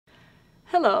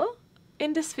Hello!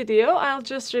 In this video, I'll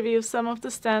just review some of the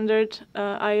standard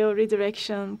I/O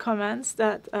redirection commands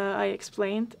that I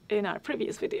explained in our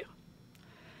previous video.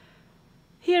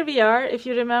 Here we are. If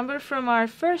you remember from our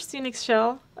first Unix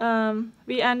shell,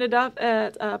 we ended up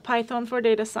at Python for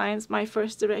Data Science, my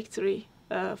first directory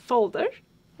folder,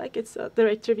 like it's a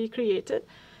directory we created.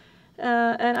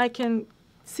 And I can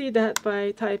see that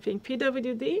by typing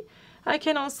pwd. I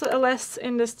can also ls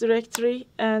in this directory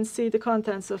and see the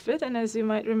contents of it. And as you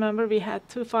might remember, we had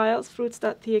two files,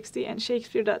 fruits.txt and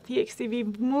shakespeare.txt. We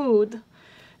moved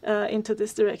into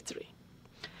this directory.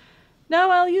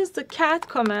 Now I'll use the cat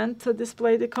command to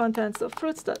display the contents of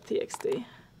fruits.txt.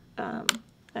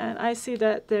 And I see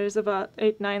that there's about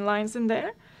 8-9 lines in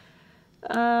there.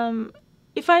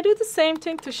 If I do the same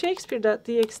thing to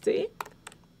shakespeare.txt,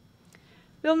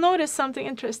 we'll notice something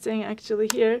interesting actually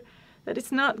here, that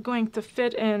it's not going to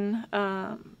fit in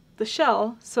the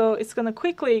shell. So it's going to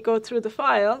quickly go through the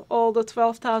file, all the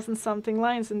 12,000 something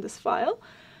lines in this file,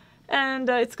 and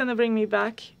it's going to bring me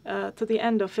back to the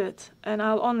end of it, and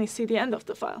I'll only see the end of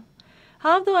the file.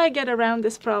 How do I get around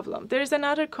this problem? There's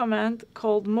another command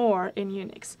called more in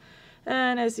Unix.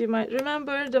 And as you might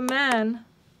remember, the man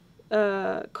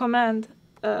command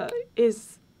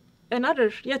is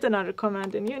yet another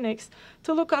command in Unix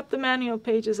to look up the manual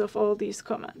pages of all these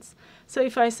commands. So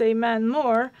if I say man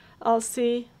more, I'll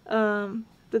see the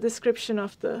description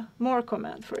of the more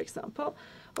command, for example.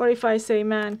 Or if I say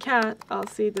man cat, I'll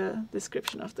see the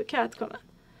description of the cat command.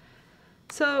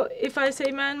 So if I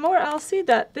say man more, I'll see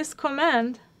that this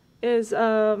command is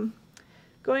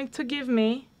going to give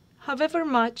me however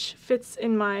much fits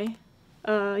in my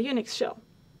Unix shell.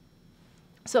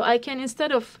 So I can,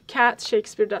 instead of cat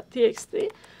shakespeare.txt,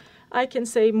 I can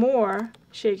say more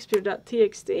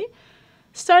shakespeare.txt,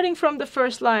 starting from the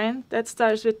first line that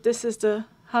starts with this is the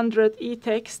 100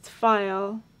 etext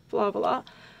file, blah, blah.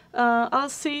 I'll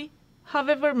see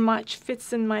however much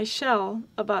fits in my shell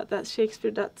about that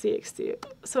shakespeare.txt.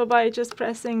 So by just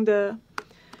pressing the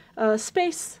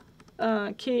space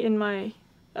key in my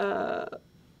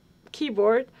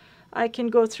keyboard, I can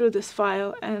go through this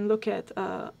file and look at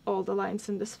all the lines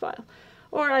in this file.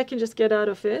 Or I can just get out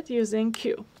of it using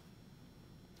Q.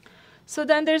 So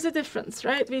then there's a difference,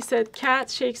 right? We said cat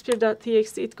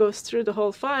shakespeare.txt, it goes through the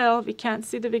whole file. We can't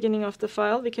see the beginning of the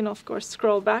file. We can, of course,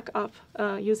 scroll back up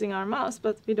using our mouse,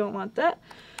 but we don't want that.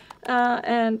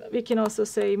 And we can also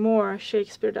say more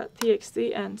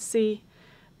shakespeare.txt and see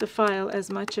the file as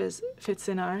much as fits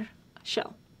in our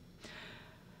shell.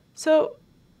 So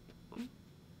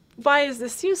why is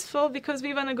this useful? Because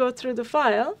we want to go through the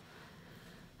file.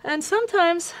 And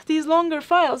sometimes these longer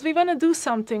files, we want to do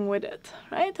something with it,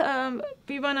 right?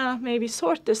 We want to maybe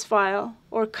sort this file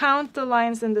or count the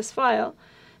lines in this file.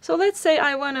 So let's say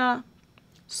I want to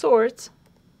sort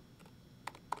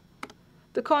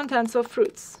the contents of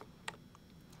fruits.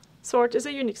 Sort is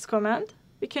a Unix command.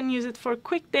 We can use it for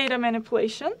quick data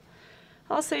manipulation.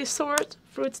 I'll say sort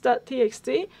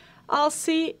fruits.txt. I'll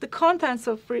see the contents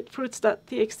of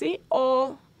fruits.txt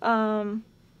all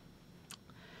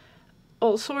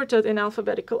sorted in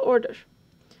alphabetical order.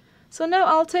 So now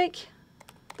I'll take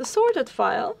the sorted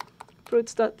file,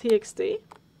 fruits.txt,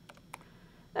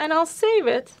 and I'll save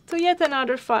it to yet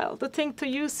another file. The thing to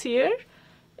use here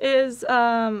is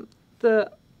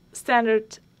the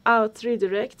standard out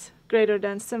redirect greater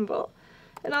than symbol.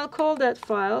 And I'll call that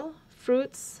file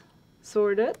fruits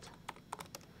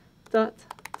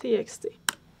sorted.txt.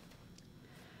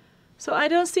 So I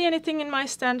don't see anything in my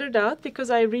standard out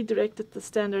because I redirected the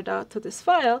standard out to this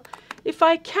file. If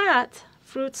I cat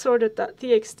fruit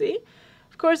sorted.txt,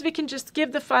 of course we can just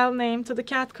give the file name to the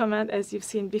cat command as you've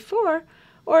seen before,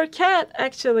 or cat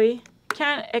actually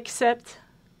can accept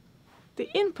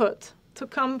the input to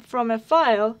come from a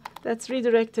file that's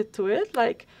redirected to it,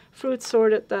 like fruit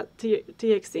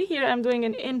sorted.txt. Here I'm doing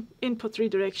an input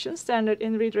redirection, standard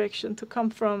in redirection to come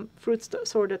from fruit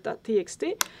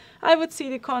sorted.txt. I would see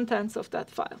the contents of that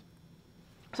file.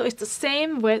 So it's the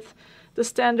same with the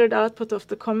standard output of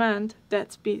the command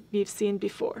that we've seen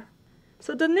before.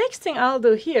 So the next thing I'll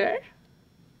do here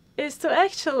is to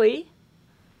actually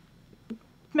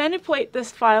manipulate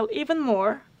this file even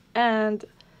more and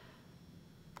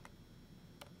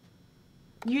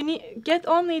get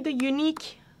only the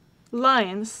unique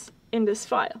lines in this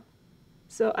file.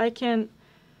 So I can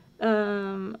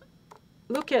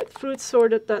look at fruit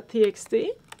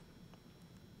sorted.txt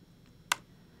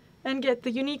and get the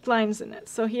unique lines in it.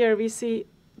 So here we see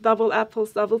double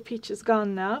apples, double peaches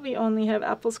gone now. We only have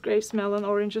apples, grapes, melon,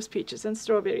 oranges, peaches, and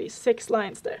strawberries. 6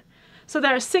 lines there. So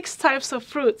there are 6 types of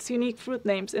fruits, unique fruit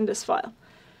names in this file.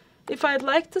 If I'd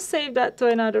like to save that to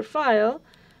another file,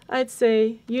 I'd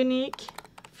say unique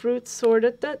fruit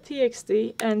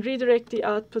sorted.txt and redirect the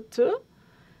output to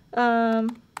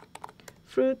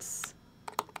fruits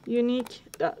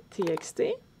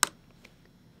unique.txt.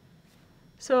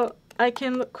 So I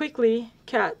can quickly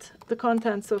cat the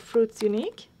contents of fruits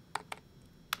unique.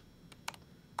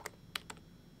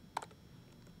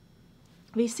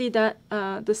 We see that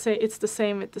it's the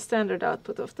same with the standard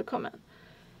output of the command.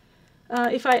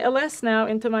 If I ls now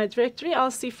into my directory,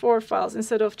 I'll see 4 files.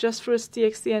 Instead of just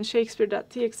fruits.txt and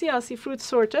shakespeare.txt, I'll see fruits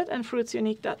sorted and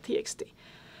fruitsunique.txt.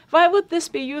 Why would this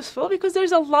be useful? Because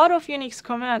there's a lot of Unix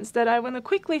commands that I want to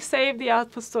quickly save the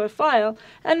outputs to a file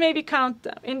and maybe count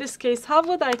them. In this case, how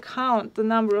would I count the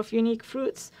number of unique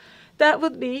fruits? That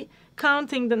would be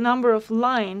counting the number of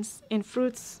lines in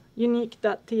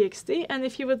fruitsunique.txt. And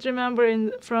if you would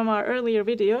remember from our earlier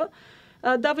video,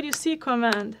 WC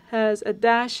command has a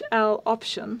 -l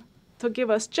option to give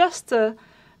us just the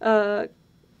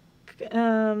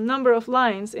number of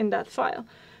lines in that file.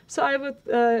 So I would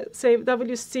say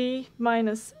WC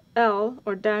 -l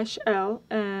or -l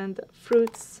and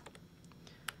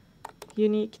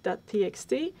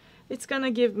fruitsunique.txt. It's going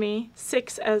to give me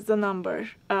 6 as the number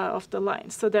of the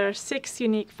lines. So there are 6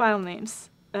 unique file names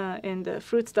in the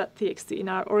fruits.txt, in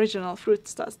our original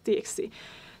fruits.txt.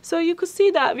 So you could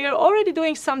see that we are already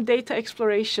doing some data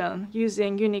exploration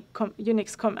using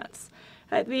Unix commands.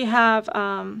 Right? We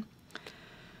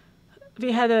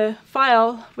had a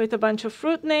file with a bunch of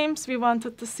fruit names. We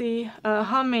wanted to see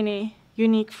how many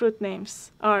unique fruit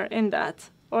names are in that,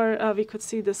 or we could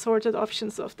see the sorted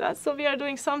options of that. So we are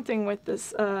doing something with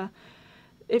this.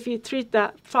 If you treat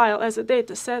that file as a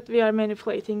data set, we are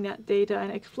manipulating that data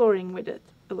and exploring with it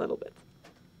a little bit.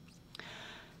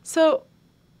 So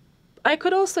I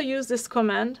could also use this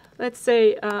command. Let's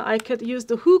say I could use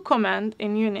the who command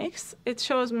in Unix. It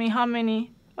shows me how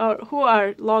many or who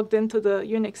are logged into the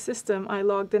Unix system I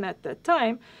logged in at that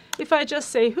time. If I just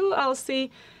say who, I'll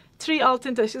see 3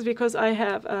 alternatives because I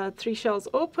have 3 shells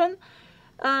open.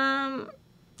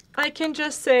 I can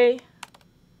just say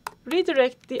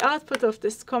redirect the output of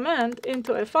this command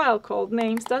into a file called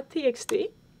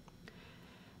names.txt.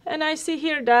 And I see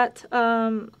here that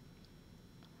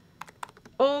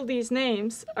all these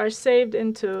names are saved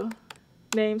into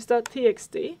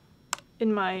names.txt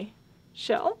in my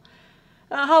shell.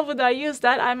 How would I use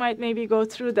that? I might maybe go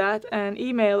through that and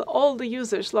email all the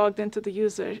users logged into the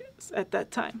users at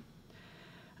that time.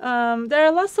 There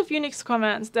are lots of Unix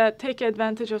commands that take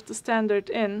advantage of the standard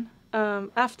in.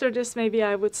 After this, maybe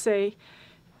I would say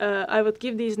I would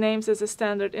give these names as a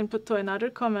standard input to another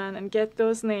command and get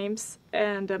those names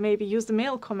and maybe use the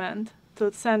mail command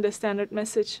to send a standard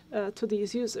message to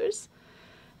these users.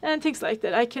 And things like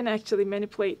that. I can actually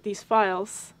manipulate these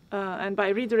files. And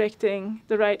by redirecting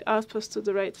the right outputs to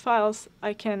the right files,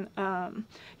 I can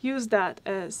use that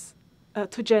as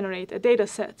to generate a data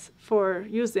set for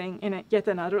using in yet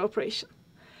another operation.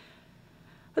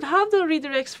 But how do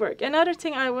redirects work? Another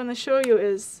thing I want to show you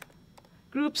is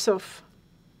groups of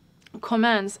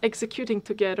commands executing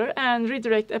together and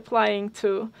redirect applying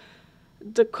to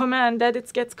the command that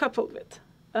it gets coupled with.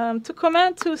 To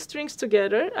command 2 strings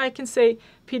together, I can say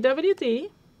pwd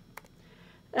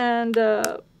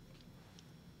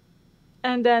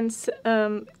and then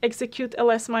execute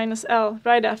ls-l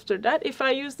right after that. If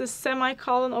I use the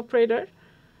semicolon operator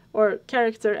or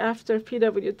character after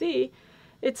pwd,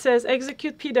 it says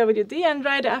execute pwd, and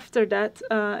right after that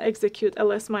execute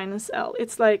ls-l.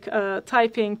 It's like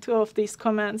typing 2 of these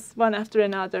commands one after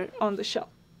another on the shell.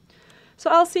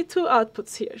 So I'll see 2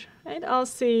 outputs here. Right? I'll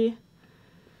see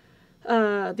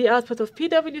the output of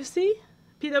pwd,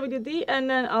 and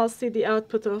then I'll see the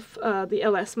output of the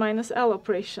ls-l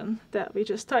operation that we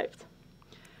just typed.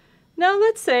 Now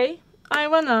let's say I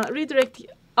want to redirect the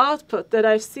output that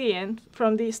I've seen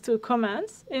from these 2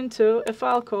 commands into a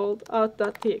file called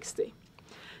out.txt.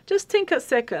 Just think a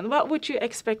second, what would you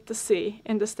expect to see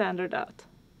in the standard out?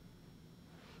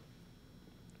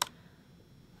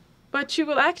 What you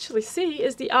will actually see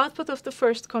is the output of the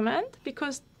first command,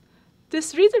 because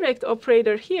this redirect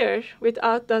operator here with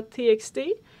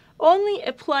out.txt only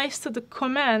applies to the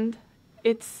command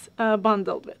it's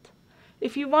bundled with.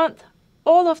 If you want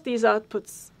all of these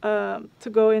outputs to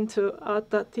go into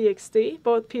out.txt,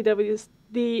 both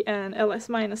pwd and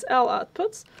ls-l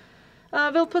outputs,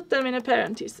 we'll put them in a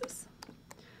parenthesis.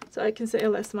 So I can say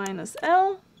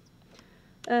ls-l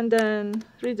and then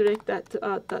redirect that to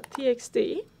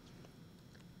out.txt.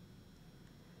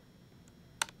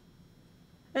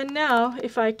 And now,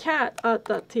 if I cat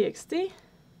out.txt,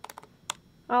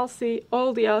 I'll see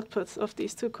all the outputs of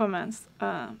these 2 commands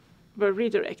were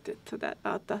redirected to that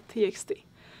out.txt.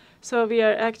 So we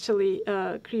are actually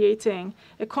creating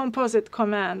a composite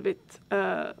command with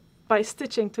by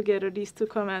stitching together these two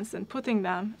commands and putting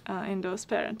them in those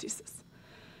parentheses.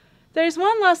 There is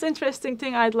one last interesting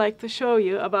thing I'd like to show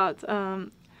you about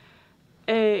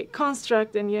a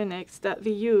construct in Unix that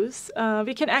we use.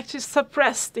 We can actually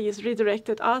suppress these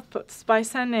redirected outputs by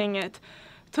sending it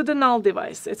to the null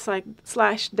device. It's like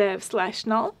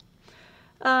 /dev/null.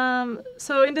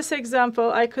 So in this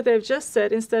example, I could have just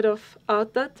said, instead of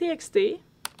out.txt,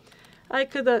 I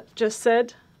could have just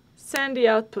said, send the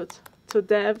output to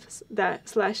dev/dev/null,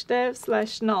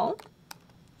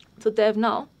 to dev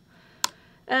null.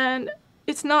 And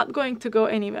it's not going to go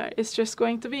anywhere. It's just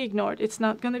going to be ignored. It's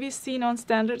not going to be seen on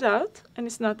standard out, and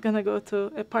it's not going to go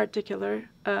to a particular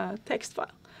text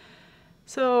file.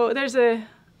 So there's a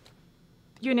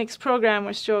Unix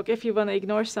programmer's joke. If you want to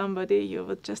ignore somebody, you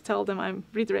would just tell them, I'm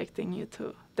redirecting you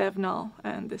to dev null,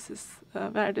 and this is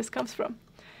where this comes from.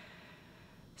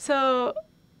 So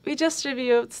we just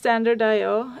reviewed standard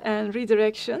I/O and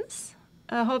redirections.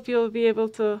 I hope you'll be able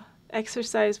to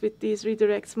exercise with these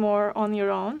redirects more on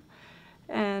your own.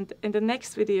 And in the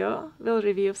next video, we'll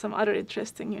review some other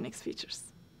interesting Unix features.